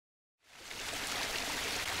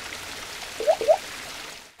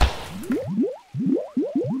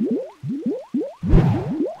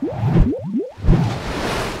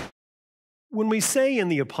we say in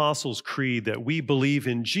the Apostles' Creed that we believe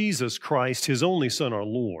in Jesus Christ, his only Son, our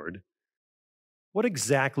Lord, what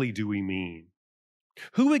exactly do we mean?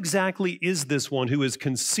 Who exactly is this one who is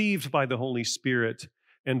conceived by the Holy Spirit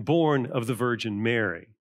and born of the Virgin Mary?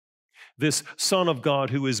 This Son of God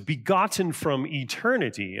who is begotten from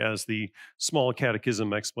eternity, as the Small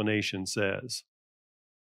Catechism explanation says.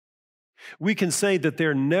 We can say that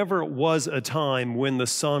there never was a time when the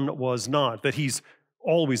Son was not, that he's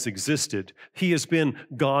always existed. He has been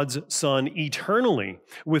God's Son eternally.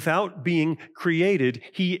 Without being created,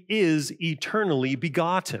 he is eternally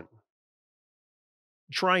begotten.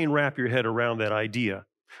 Try and wrap your head around that idea.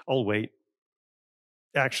 I'll wait.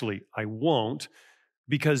 Actually, I won't,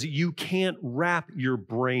 because you can't wrap your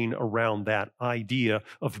brain around that idea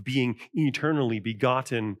of being eternally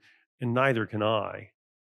begotten, and neither can I.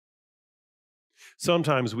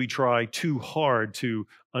 Sometimes we try too hard to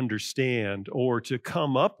understand or to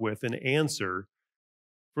come up with an answer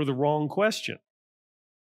for the wrong question.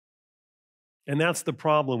 And that's the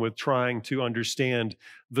problem with trying to understand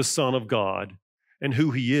the Son of God and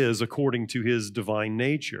who he is according to his divine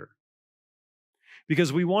nature.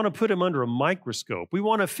 Because we want to put him under a microscope. We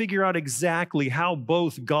want to figure out exactly how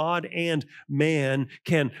both God and man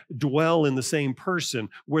can dwell in the same person,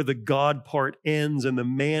 where the God part ends and the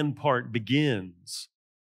man part begins.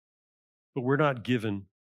 But we're not given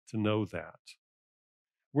to know that.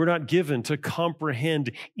 We're not given to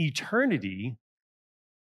comprehend eternity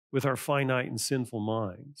with our finite and sinful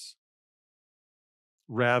minds.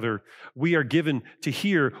 Rather, we are given to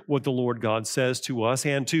hear what the Lord God says to us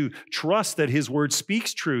and to trust that his word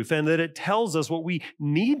speaks truth and that it tells us what we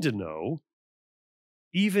need to know,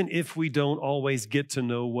 even if we don't always get to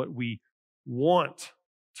know what we want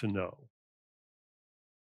to know.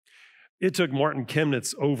 It took Martin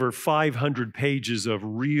Chemnitz over 500 pages of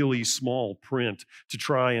really small print to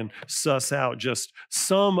try and suss out just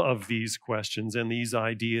some of these questions and these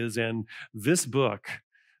ideas, and this book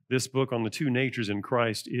on the two natures in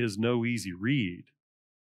Christ is no easy read.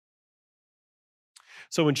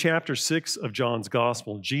 So in chapter 6 of John's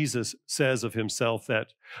Gospel, Jesus says of himself that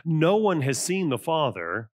no one has seen the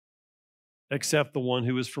Father except the one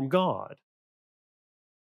who is from God.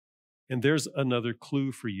 And there's another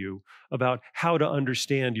clue for you about how to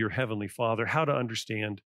understand your Heavenly Father, how to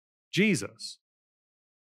understand Jesus.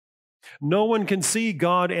 No one can see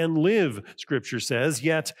God and live, Scripture says,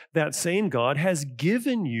 yet that same God has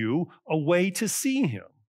given you a way to see him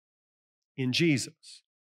in Jesus.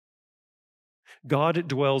 God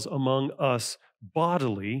dwells among us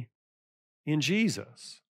bodily in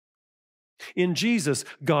Jesus. In Jesus,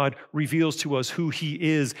 God reveals to us who he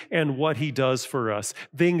is and what he does for us,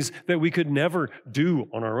 things that we could never do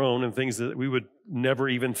on our own and things that we would never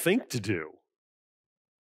even think to do.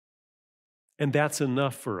 And that's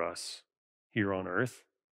enough for us here on earth.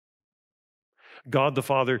 God the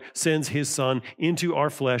Father sends his Son into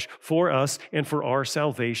our flesh for us and for our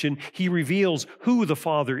salvation. He reveals who the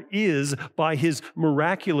Father is by his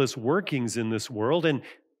miraculous workings in this world, and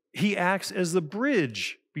he acts as the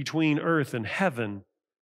bridge between earth and heaven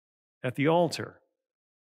at the altar,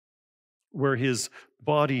 where his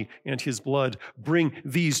body and his blood bring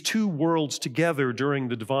these two worlds together during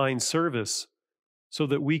the divine service so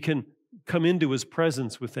that we can come into his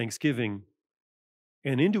presence with thanksgiving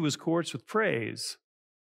and into his courts with praise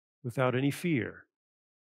without any fear.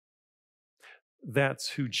 That's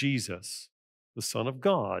who Jesus, the Son of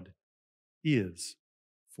God, is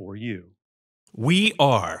for you. We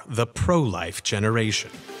are the pro-life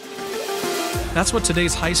generation. That's what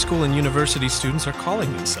today's high school and university students are calling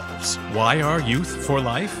themselves. Why are Youth for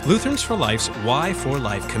Life? Lutherans for Life's Why for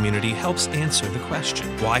Life community helps answer the question.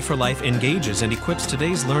 Why for Life engages and equips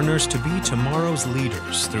today's learners to be tomorrow's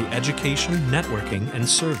leaders through education, networking, and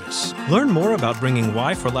service. Learn more about bringing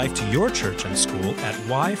Why for Life to your church and school at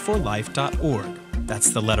whyforlife.org.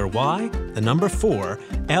 That's the letter Y, the number 4,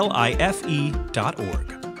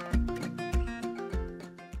 life.org.